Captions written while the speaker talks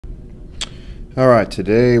Alright,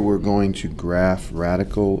 today we're going to graph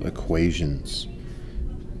radical equations.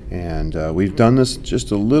 And we've done this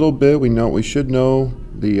just a little bit. We should know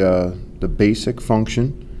the basic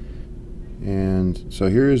function. And so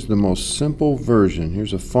here's the most simple version.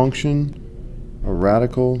 Here's a function, a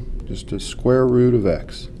radical, just a square root of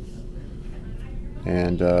x.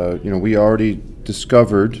 And we already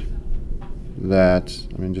discovered that,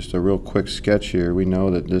 just a real quick sketch here, we know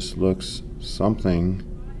that this looks something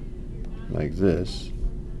like this.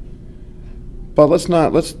 But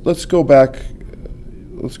let's go back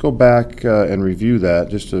and review that,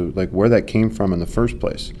 just to where that came from in the first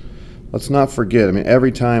place. Let's not forget,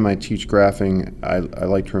 every time I teach graphing, I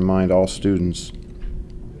like to remind all students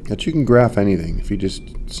that you can graph anything if you just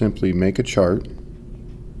simply make a chart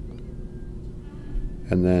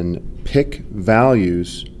and then pick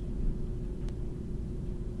values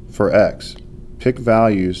for x. Pick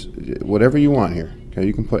values, whatever you want here. Okay,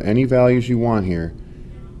 you can put any values you want here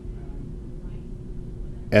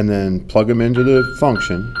and then plug them into the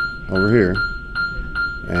function over here,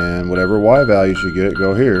 and whatever y values you get,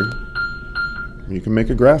 go here. You can make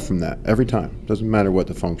a graph from that every time. Doesn't matter what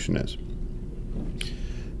the function is.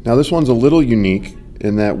 Now this one's a little unique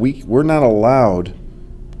in that we're not allowed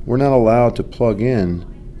to plug in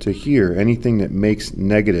to here anything that makes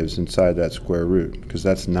negatives inside that square root, because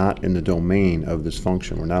that's not in the domain of this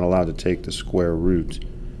function. We're not allowed to take the square root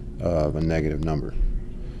of a negative number.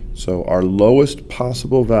 So our lowest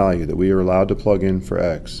possible value that we are allowed to plug in for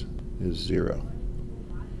x is 0.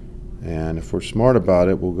 And if we're smart about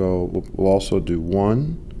it, we'll also do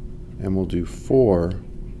 1, and we'll do 4,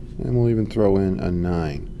 and we'll even throw in a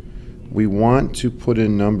 9. We want to put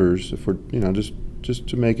in numbers, if we're, just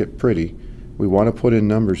to make it pretty, we want to put in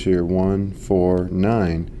numbers here, 1, 4,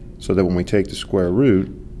 9, so that when we take the square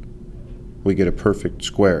root, we get a perfect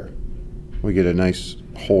square. We get a nice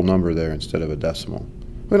whole number there instead of a decimal.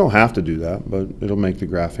 We don't have to do that, but it'll make the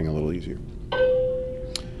graphing a little easier.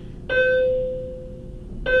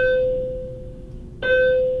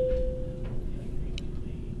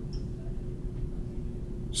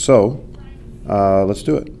 So let's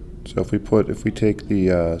do it. So if we take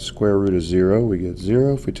the square root of 0, we get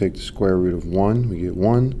 0. If we take the square root of 1, we get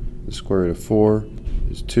 1. The square root of 4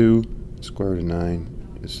 is 2. The square root of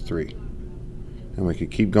 9 is 3. And we could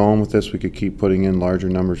keep going with this. We could keep putting in larger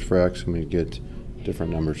numbers for x, and we get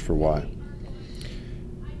different numbers for y.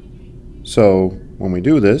 So when we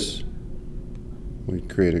do this, we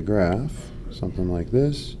create a graph, something like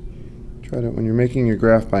this. When you're making your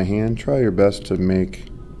graph by hand, try your best to make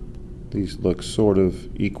these look sort of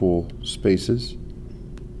equal spaces.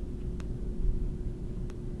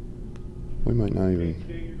 We might not even,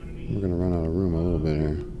 we're going to run out of room a little bit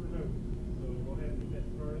here.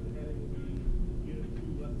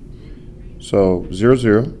 So 0,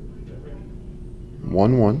 0,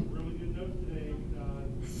 1,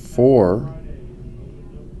 1, 4,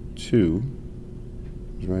 2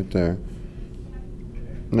 is right there.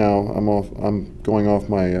 Now I'm going off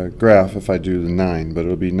my graph if I do the 9, but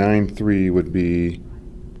it'll be 9, 3 would be,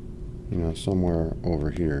 somewhere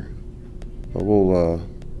over here. But we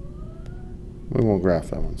won't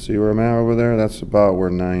graph that one. See where I'm at over there? That's about where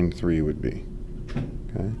 9, 3 would be.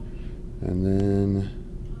 Okay, and then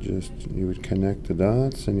you would connect the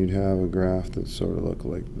dots, and you'd have a graph that sort of look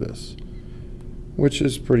like this, which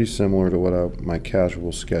is pretty similar to what my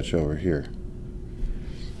casual sketch over here.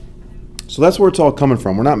 So that's where it's all coming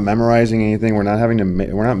from. We're not memorizing anything. We're not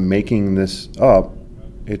we're not making this up.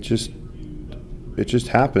 It just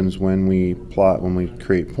happens when we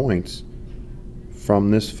create points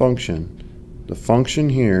from this function. The function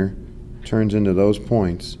here turns into those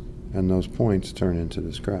points, and those points turn into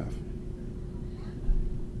this graph.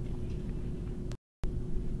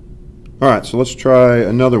 All right, so let's try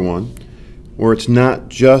another one where it's not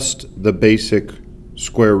just the basic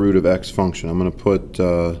square root of x function. I'm going to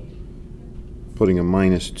putting a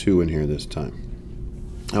 -2 in here this time.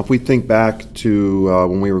 Now if we think back to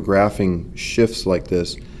when we were graphing shifts like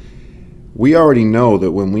this, we already know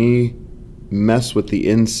that when we mess with the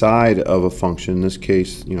inside of a function, in this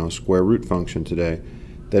case, a square root function today,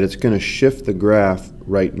 that it's going to shift the graph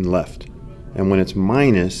right and left. And when it's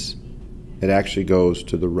minus, it actually goes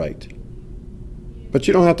to the right. But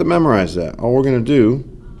you don't have to memorize that. All we're going to do,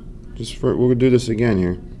 we're going to do this again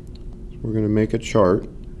here. We're going to make a chart,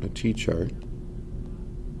 a t-chart.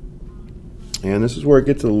 And this is where it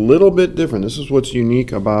gets a little bit different. This is what's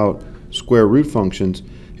unique about square root functions,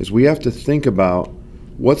 is we have to think about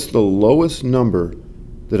what's the lowest number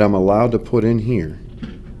that I'm allowed to put in here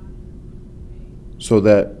so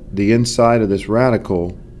that the inside of this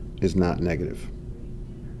radical is not negative.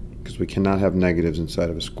 because we cannot have negatives inside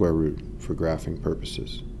of a square root for graphing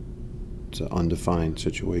purposes. It's an undefined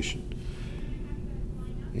situation.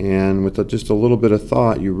 And with just a little bit of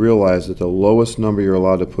thought, you realize that the lowest number you're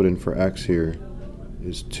allowed to put in for x here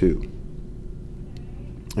is 2.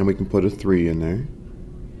 And we can put a 3 in there.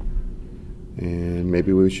 And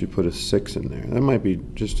maybe we should put a 6 in there. That might be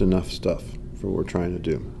just enough stuff for what we're trying to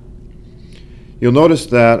do. You'll notice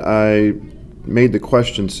that I made the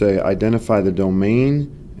question say, identify the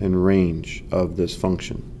domain and range of this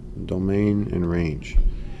function. Domain and range.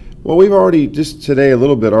 Well, we've already, just today a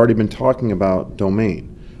little bit, already been talking about domain.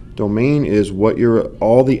 Domain is what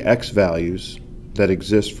all the x values that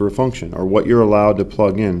exist for a function, or what you're allowed to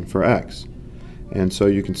plug in for x. And so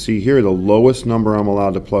you can see here the lowest number I'm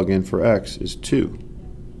allowed to plug in for x is 2.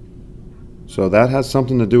 So that has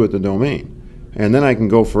something to do with the domain. And then I can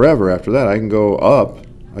go forever after that. I can go up.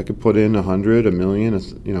 I could put in 100,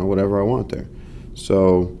 1,000,000, you know, whatever I want there.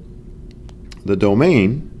 So the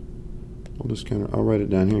domain, I'll write it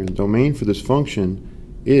down here. The domain for this function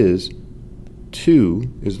is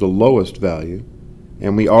 2 is the lowest value.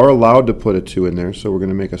 And we are allowed to put a 2 in there, so we're going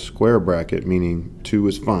to make a square bracket, meaning 2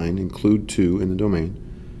 is fine, include 2 in the domain.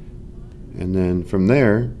 And then from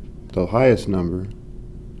there, the highest number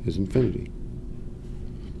is infinity.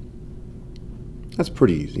 That's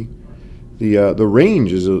pretty easy. The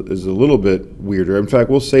range is a little bit weirder. In fact,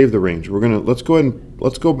 we'll save the range. Let's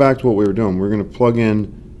go back to what we were doing. We're going to plug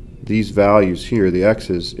in these values here, the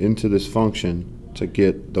x's, into this function to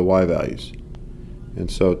get the y values. And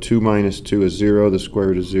so 2 minus 2 is 0. The square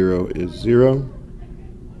root of 0 is 0.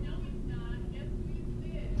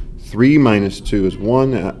 3 minus 2 is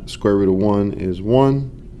 1. Square root of 1 is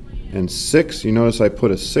 1. And 6, you notice I put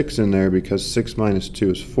a 6 in there because 6 minus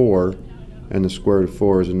 2 is 4. And the square root of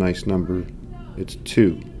 4 is a nice number. It's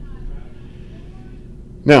 2.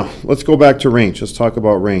 Now, let's go back to range. Let's talk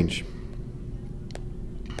about range.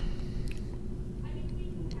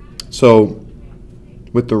 So,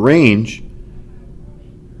 with the range,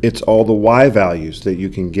 it's all the y values that you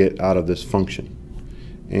can get out of this function.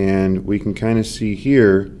 And we can kind of see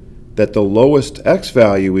here that the lowest x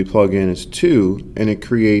value we plug in is 2, and it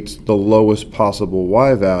creates the lowest possible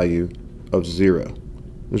y value of 0.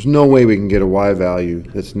 There's no way we can get a y value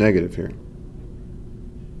that's negative here.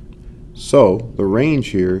 So the range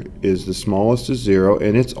here is the smallest is 0,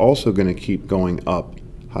 and it's also going to keep going up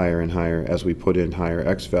higher and higher as we put in higher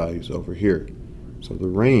x values over here. So the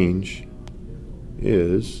range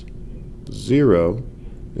is 0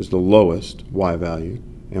 is the lowest y value,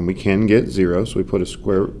 and we can get 0, so we put a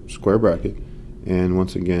square bracket, and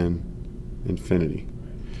once again infinity.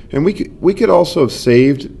 And we could also have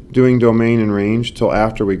saved doing domain and range till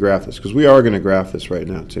after we graph this, because we are going to graph this right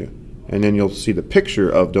now too, and then you'll see the picture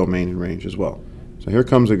of domain and range as well. So here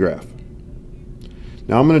comes a graph.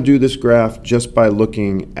 Now I'm going to do this graph just by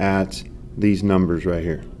looking at these numbers right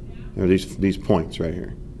here, or these points right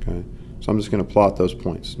here. Okay. So I'm just going to plot those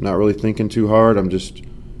points. Not really thinking too hard. I'm just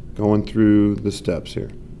going through the steps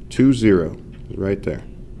here. 2, 0 is right there.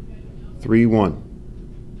 3, 1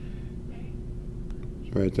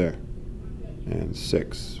 is right there. And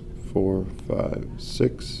 6, 4, 5,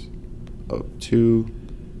 6, 2,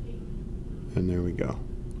 and there we go.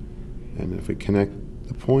 And if we connect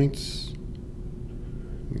the points,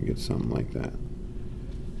 we get something like that.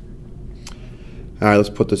 All right,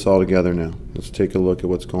 let's put this all together now. Let's take a look at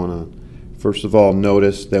what's going on. First of all,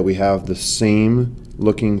 notice that we have the same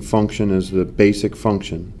looking function as the basic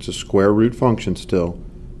function. It's a square root function still,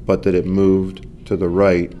 but that it moved to the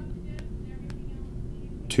right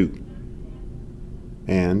 2.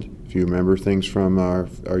 And if you remember things from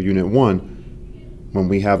our unit 1, when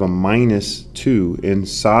we have a minus 2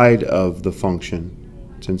 inside of the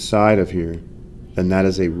function, it's inside of here, then that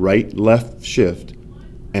is a right-left shift,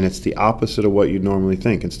 and it's the opposite of what you'd normally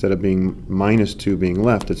think. Instead of being minus 2 being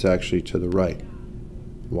left, it's actually to the right.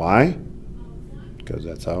 Why? Because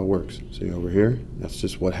that's how it works. See over here? That's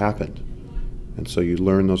just what happened. And so you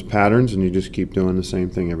learn those patterns and you just keep doing the same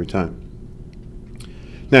thing every time.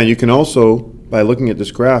 Now you can also, by looking at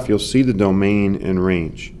this graph, you'll see the domain and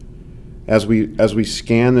range. As we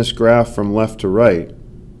scan this graph from left to right,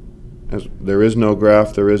 there is no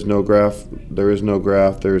graph, there is no graph, there is no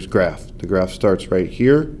graph, there is graph. The graph starts right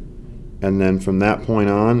here, and then from that point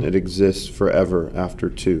on, it exists forever after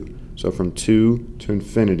 2. So from 2 to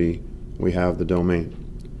infinity, we have the domain.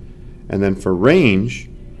 And then for range,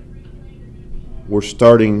 we're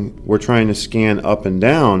trying to scan up and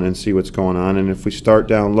down and see what's going on. And if we start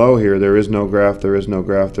down low here, there is no graph, there is no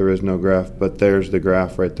graph, there is no graph, but there's the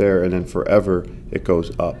graph right there, and then forever it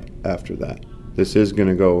goes up after that. This is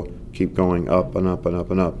going to keep going up and up and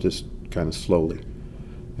up and up, just kind of slowly.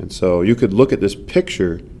 And so you could look at this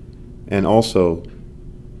picture and also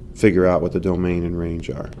figure out what the domain and range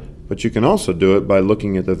are. But you can also do it by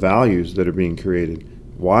looking at the values that are being created.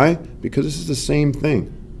 Why? Because this is the same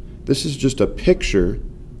thing. This is just a picture.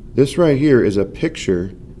 This right here is a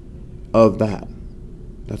picture of that.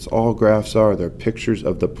 That's all graphs are. They're pictures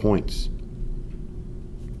of the points.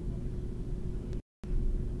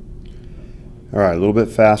 All right, a little bit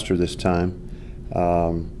faster this time.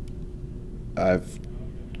 I've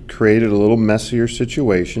created a little messier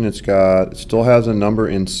situation. It still has a number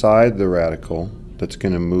inside the radical that's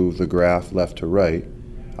going to move the graph left to right.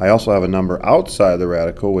 I also have a number outside the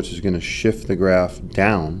radical, which is going to shift the graph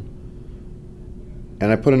down.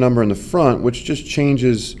 And I put a number in the front, which just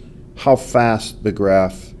changes how fast the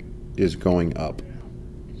graph is going up.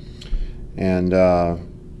 And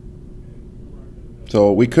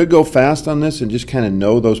so we could go fast on this and just kind of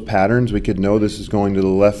know those patterns. We could know this is going to the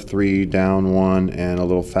left 3, down 1, and a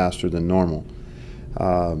little faster than normal.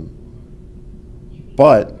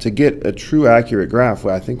 But to get a true accurate graph,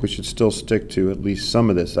 I think we should still stick to at least some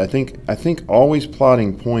of this. I think always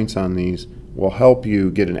plotting points on these will help you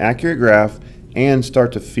get an accurate graph and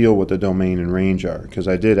start to feel what the domain and range are. Because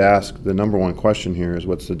I did ask, the number one question here is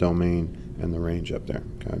what's the domain and the range up there.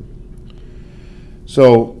 Okay.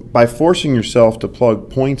 So by forcing yourself to plug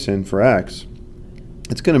points in for x,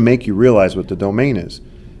 it's going to make you realize what the domain is.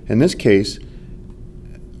 In this case,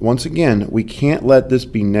 once again, we can't let this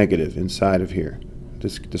be negative inside of here.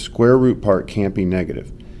 The square root part can't be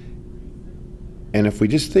negative. And if we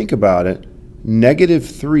just think about it,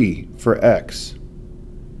 -3 for x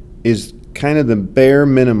is kind of the bare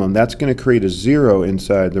minimum. That's going to create a 0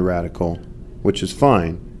 inside the radical, which is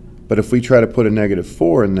fine. But if we try to put a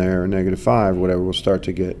 -4 in there, or -5, whatever, we'll start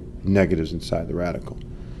to get negatives inside the radical.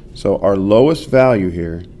 So our lowest value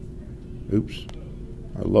here,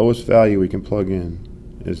 our lowest value we can plug in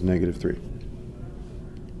is -3.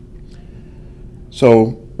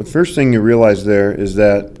 So the first thing you realize there is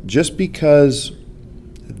that just because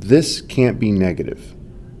this can't be negative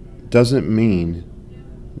doesn't mean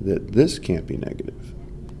that this can't be negative.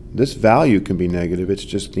 This value can be negative, it's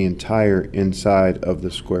just the entire inside of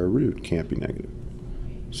the square root can't be negative.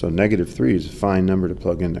 So -3 is a fine number to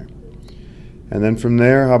plug in there. And then from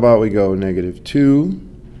there, how about we go -2,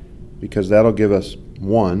 because that'll give us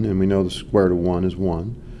 1, and we know the square root of 1 is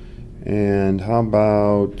 1. And how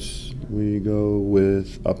about we go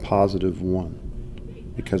with a +1,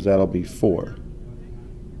 because that'll be 4.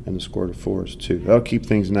 And the square root of 4 is 2. That'll keep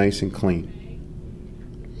things nice and clean.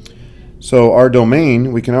 So our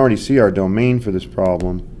domain, we can already see our domain for this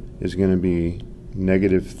problem is going to be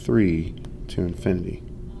 -3 to infinity.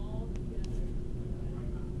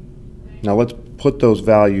 Now let's put those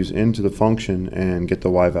values into the function and get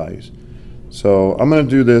the y values. So I'm going to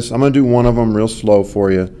do this. I'm going to do one of them real slow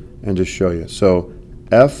for you and just show you. So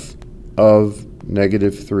f of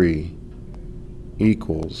 -3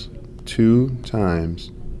 equals 2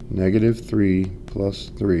 times -3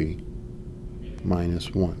 plus 3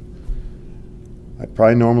 minus 1. I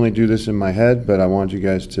probably normally do this in my head, but I want you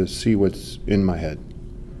guys to see what's in my head.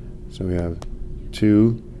 So we have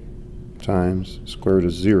 2 times square root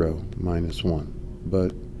of 0 minus 1.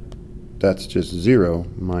 But that's just 0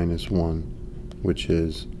 minus 1, which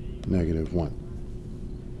is -1.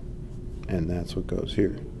 And that's what goes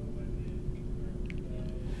here.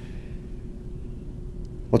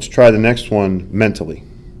 Let's try the next one mentally.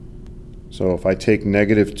 So if I take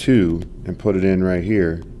 -2 and put it in right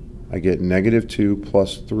here, I get -2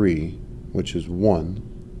 plus 3, which is 1.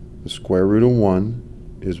 The square root of 1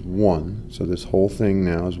 is 1. So this whole thing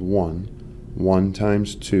now is 1. 1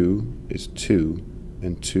 times 2 is 2.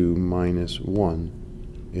 And 2 minus 1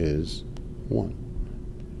 is 1.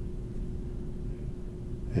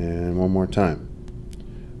 And one more time.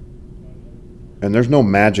 And there's no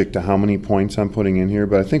magic to how many points I'm putting in here,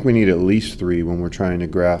 but I think we need at least 3 when we're trying to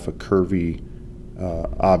graph a curvy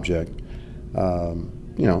object.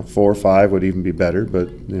 You know, 4 or 5 would even be better, but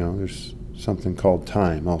you know, there's something called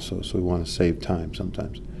time also, so we want to save time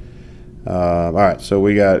sometimes. All right, so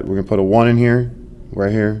we're gonna put a 1 in here,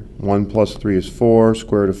 right here. 1 plus 3 is 4.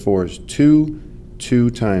 Square root of 4 is 2. 2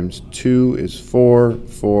 times 2 is 4.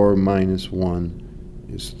 4 minus 1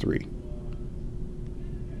 is 3.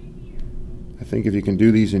 I think if you can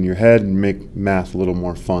do these in your head and make math a little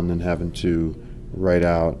more fun than having to write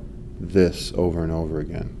out this over and over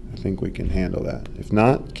again. I think we can handle that. If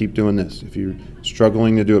not, keep doing this. If you're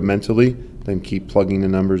struggling to do it mentally, then keep plugging the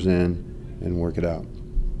numbers in and work it out.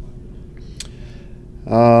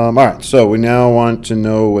 All right, so we now want to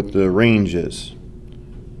know what the range is.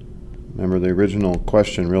 Remember, the original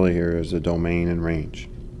question really here is the domain and range.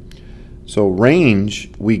 So range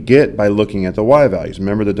we get by looking at the y values.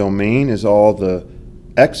 Remember, the domain is all the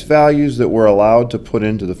x values that we're allowed to put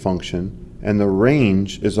into the function, and the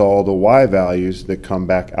range is all the y values that come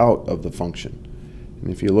back out of the function. And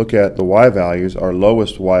if you look at the y values, our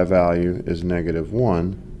lowest y value is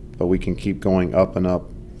 -1, but we can keep going up and up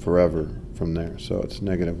forever from there. So it's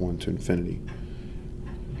 -1 to infinity.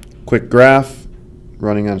 Quick graph,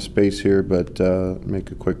 running out of space here, but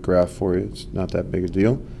make a quick graph for you. It's not that big a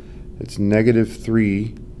deal. It's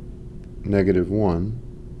 -3, -1,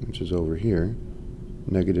 which is over here,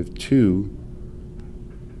 -2,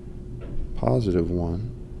 +1,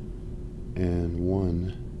 and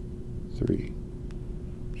 1, 3,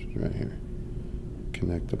 which is right here.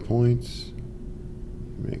 Connect the points,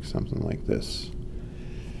 make something like this.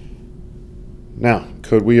 Now,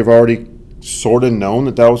 could we have already sort of known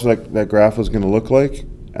that that was like that graph was going to look like?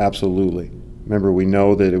 Absolutely. Remember, we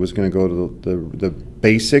know that it was going to go to the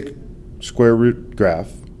basic square root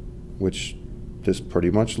graph, which this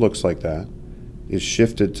pretty much looks like that, is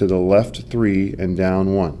shifted to the left 3 and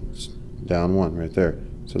down 1. It's down 1 right there.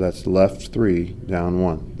 So that's left 3, down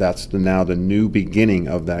 1. That's now the new beginning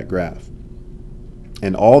of that graph.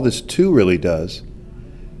 And all this 2 really does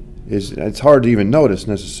is, it's hard to even notice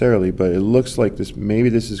necessarily, but it looks like this, maybe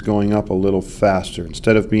this is going up a little faster.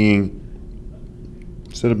 Instead of being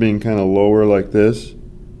kind of lower like this,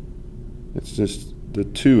 it's just the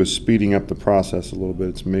 2 is speeding up the process a little bit.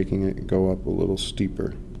 It's making it go up a little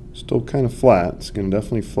steeper. Still kind of flat. It's going to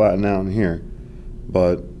definitely flatten out in here,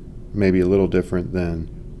 but maybe a little different than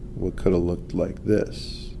what could have looked like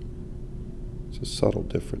this. It's a subtle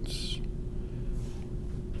difference.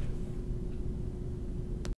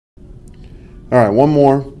 All right, one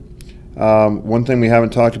more. One thing we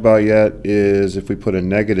haven't talked about yet is if we put a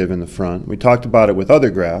negative in the front. We talked about it with other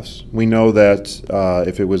graphs. We know that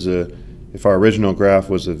if our original graph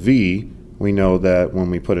was a V, we know that when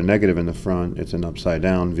we put a negative in the front, it's an upside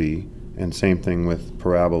down V. And same thing with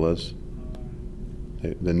parabolas.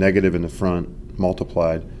 The negative in the front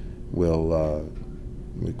multiplied will,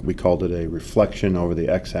 we called it a reflection over the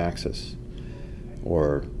x-axis,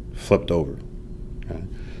 or flipped over. Okay?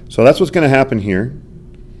 So that's what's going to happen here.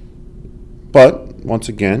 But once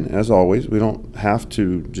again, as always, we don't have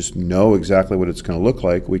to just know exactly what it's going to look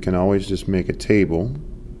like. We can always just make a table.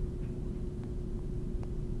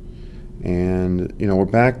 And we're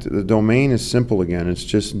back to the domain is simple again. It's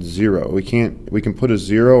just 0. We can put a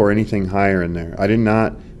 0 or anything higher in there. I did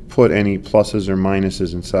not put any pluses or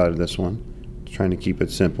minuses inside of this one. Trying to keep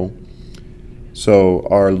it simple. So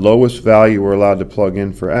our lowest value we're allowed to plug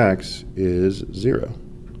in for x is 0.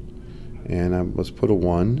 And let's put a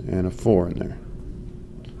 1 and a 4 in there.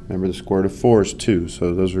 Remember, the square root of 4 is 2,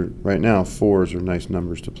 so those are, right now, 4s are nice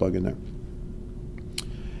numbers to plug in there.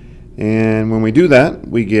 And when we do that,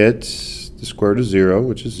 we get the square root of 0,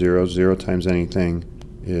 which is 0. 0 times anything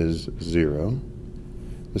is 0.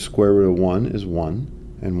 The square root of 1 is 1,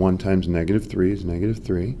 and 1 times -3 is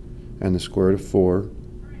 -3. And the square root of 4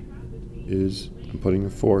 is, I'm putting a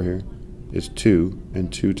 4 here, is 2, and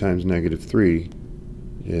 2 times -3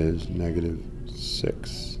 is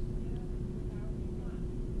 -6.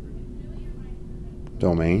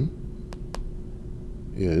 Domain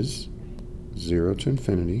is 0 to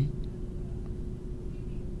infinity.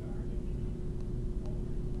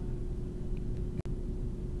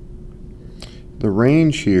 The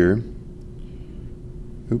range here,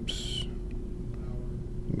 the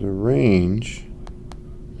range,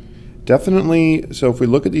 definitely, so if we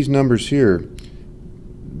look at these numbers here,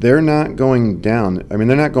 they're not going down. I mean,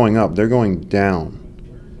 they're not going up, they're going down.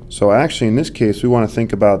 So actually, in this case, we want to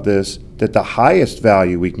think about this, that the highest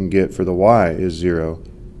value we can get for the y is 0,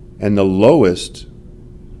 and the lowest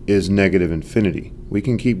is -infinity. We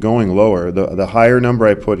can keep going lower. The higher number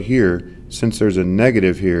I put here, since there's a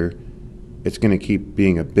negative here, it's going to keep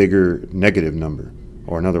being a bigger negative number,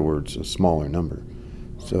 or in other words, a smaller number.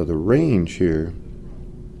 So the range here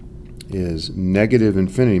is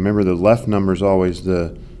 -infinity. Remember, the left number is always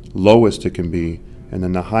the lowest it can be, and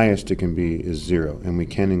then the highest it can be is 0. And we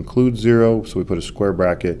can include 0, so we put a square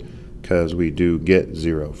bracket because we do get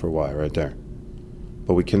 0 for y right there.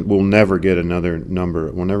 But we'll never get another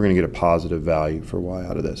number. We're never going to get a positive value for y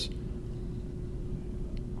out of this.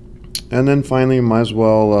 And then finally, might as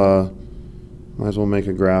well make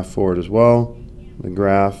a graph for it as well. The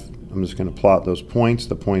graph, I'm just going to plot those points.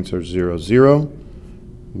 The points are 0, 0,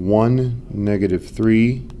 1,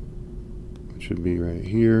 -3, which should be right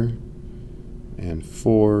here, and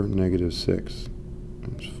 4, -6.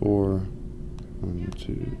 There's 4, 1,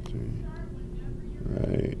 2, 3,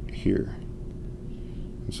 right here.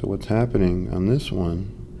 And so what's happening on this one,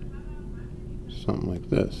 something like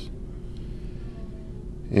this.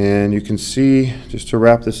 And you can see, just to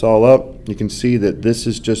wrap this all up, you can see that this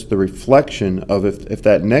is just the reflection of if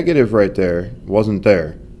that negative right there wasn't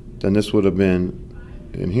there, then this would have been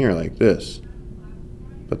in here like this.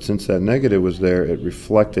 But since that negative was there, it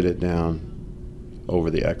reflected it down over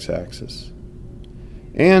the x-axis.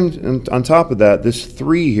 And on top of that, this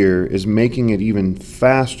 3 here is making it even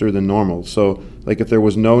faster than normal. So like if there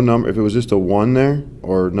was no number, if it was just a 1 there,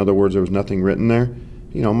 or in other words there was nothing written there,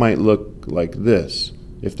 you know, it might look like this.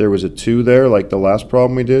 If there was a 2 there, like the last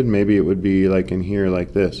problem we did, maybe it would be like in here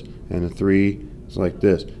like this, and a 3 is like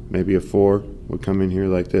this. Maybe a 4 would come in here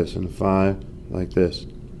like this, and a 5 like this,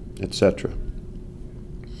 etc.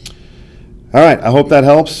 All right, I hope that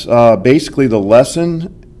helps. Basically the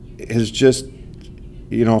lesson is just,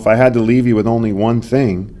 you know, if I had to leave you with only one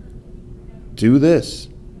thing, do this.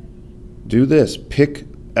 Do this. Pick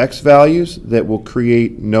x values that will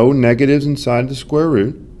create no negatives inside the square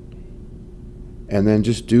root, and then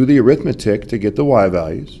just do the arithmetic to get the y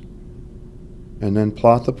values, and then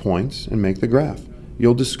plot the points and make the graph.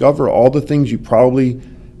 You'll discover all the things you probably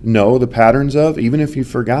know the patterns of. Even if you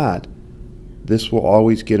forgot, this will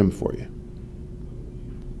always get them for you.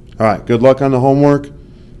 All right, good luck on the homework.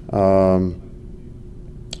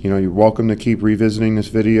 You know, you're welcome to keep revisiting this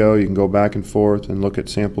video. You can go back and forth and look at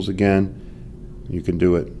samples again. You can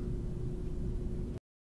do it.